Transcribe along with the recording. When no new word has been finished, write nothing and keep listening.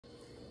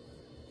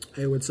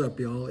Hey, what's up,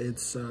 y'all?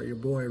 It's your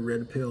boy,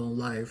 Red Pill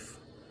Life.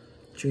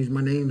 Changed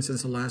my name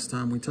since the last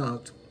time we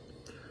talked.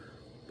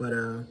 But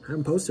I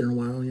haven't posted in a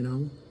while, you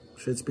know.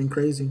 Shit's been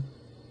crazy.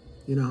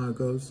 You know how it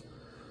goes.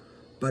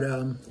 But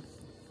I've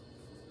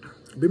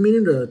been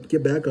meaning to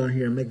get back on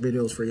here and make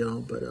videos for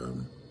y'all. But,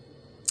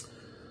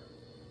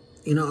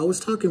 you know, I was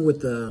talking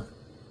with a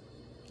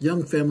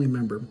young family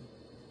member.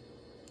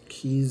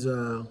 He's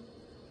a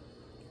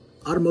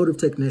automotive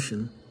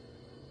technician.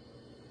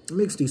 He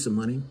makes decent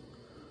money.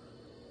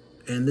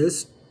 And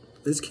this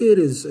kid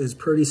is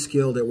pretty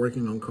skilled at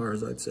working on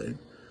cars, I'd say.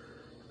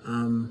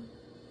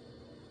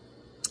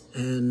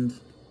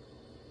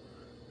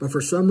 But for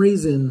some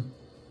reason,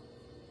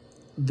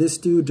 this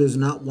dude does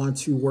not want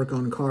to work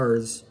on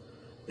cars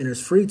in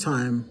his free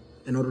time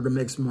in order to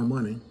make some more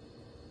money.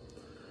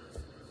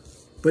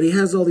 But he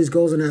has all these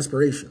goals and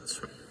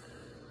aspirations.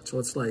 So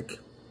it's like,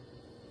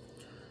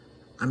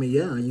 I mean,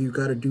 yeah, you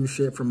got to do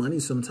shit for money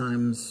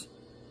sometimes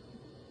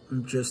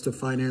just to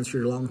finance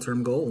your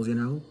long-term goals, you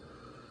know?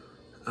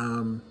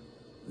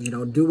 You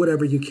know, do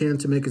whatever you can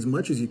to make as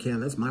much as you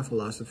can. That's my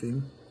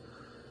philosophy.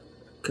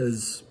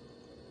 Because,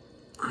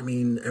 I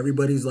mean,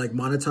 everybody's like,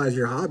 monetize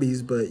your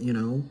hobbies, but, you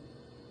know,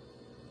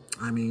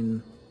 I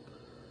mean,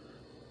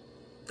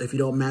 if you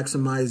don't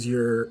maximize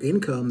your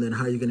income, then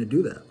how are you going to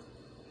do that?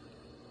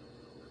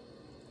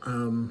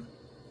 And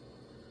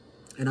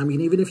I mean,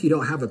 even if you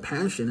don't have a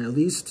passion, at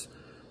least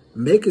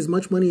make as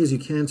much money as you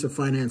can to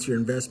finance your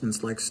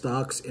investments like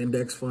stocks,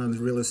 index funds,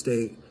 real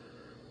estate,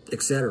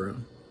 etc.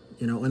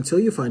 You know, until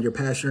you find your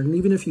passion. And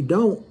even if you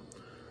don't,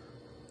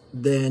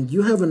 then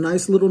you have a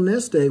nice little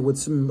nest egg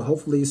with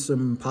hopefully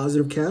some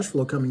positive cash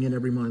flow coming in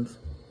every month.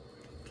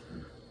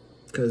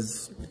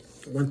 Because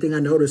one thing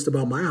I noticed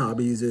about my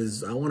hobbies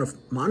is I want to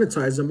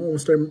monetize them. I want to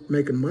start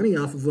making money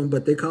off of them,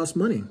 but they cost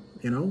money,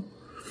 you know?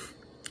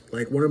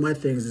 Like one of my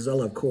things is I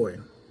love koi.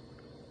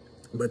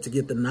 But to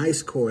get the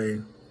nice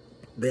koi,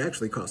 they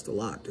actually cost a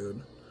lot,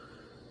 dude.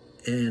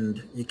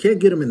 And you can't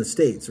get them in the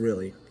States,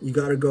 really. You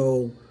got to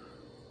go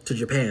to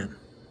Japan.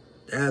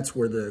 That's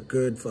where the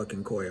good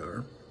fucking koi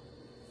are.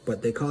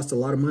 But they cost a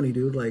lot of money,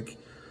 dude. Like,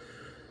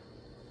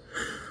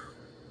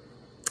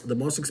 the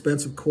most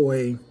expensive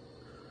koi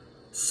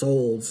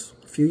sold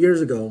a few years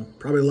ago,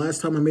 probably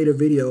last time I made a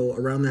video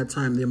around that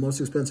time, the most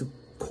expensive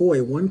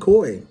koi, one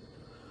koi,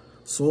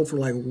 sold for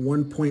like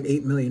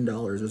 $1.8 million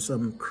or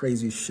some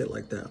crazy shit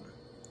like that.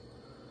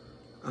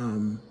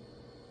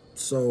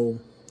 So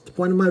the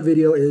point of my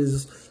video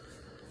is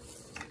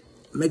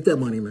make that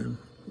money, man.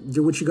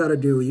 Do what you got to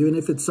do, even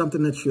if it's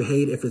something that you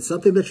hate. If it's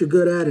something that you're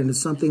good at and it's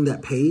something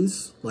that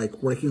pays,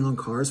 like working on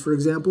cars, for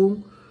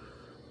example.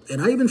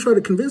 And I even try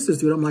to convince this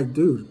dude. I'm like,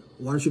 dude,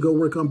 why don't you go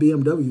work on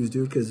BMWs,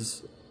 dude?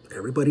 Because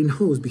everybody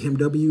knows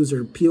BMWs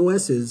are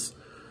POSs.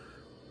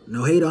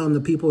 No hate on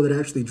the people that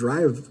actually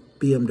drive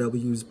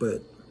BMWs,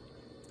 but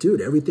dude,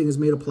 everything is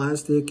made of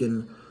plastic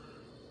and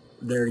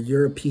they're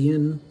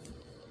European.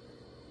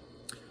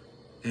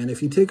 And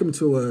if you take them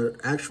to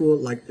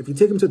if you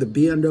take them to the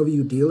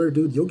BMW dealer,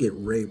 dude, you'll get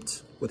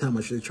raped with how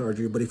much they charge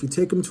you. But if you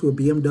take them to a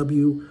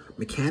BMW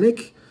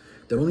mechanic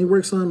that only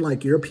works on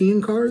like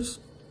European cars,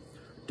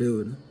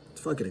 dude,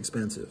 it's fucking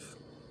expensive.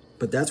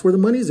 But that's where the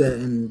money's at.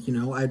 And, you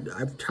know,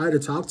 I've tried to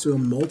talk to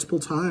him multiple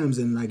times.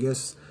 And I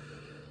guess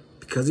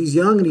because he's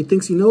young and he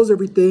thinks he knows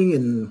everything.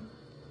 And,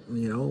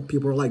 you know,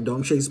 people are like,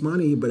 don't chase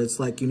money. But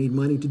it's like you need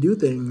money to do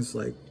things,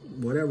 like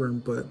whatever.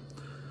 But,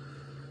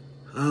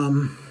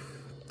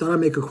 thought I'd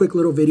make a quick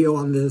little video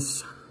on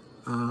this.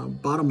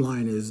 Bottom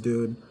line is,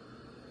 dude,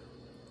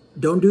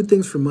 don't do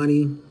things for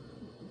money,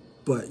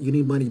 but you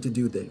need money to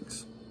do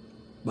things.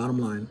 Bottom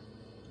line.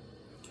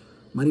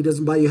 Money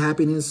doesn't buy you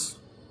happiness,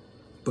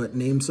 but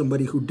name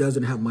somebody who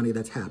doesn't have money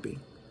that's happy.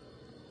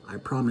 I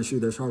promise you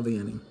there's hardly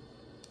any.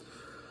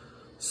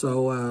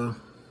 So,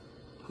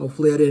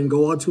 hopefully I didn't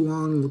go on too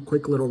long.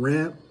 Quick little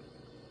rant.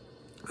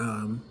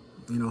 You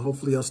know,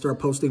 hopefully I'll start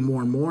posting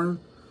more and more.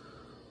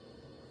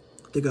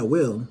 I think I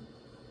will.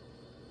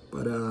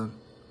 But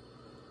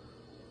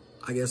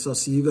I guess I'll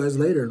see you guys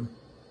later.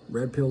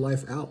 Red Pill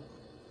Life out.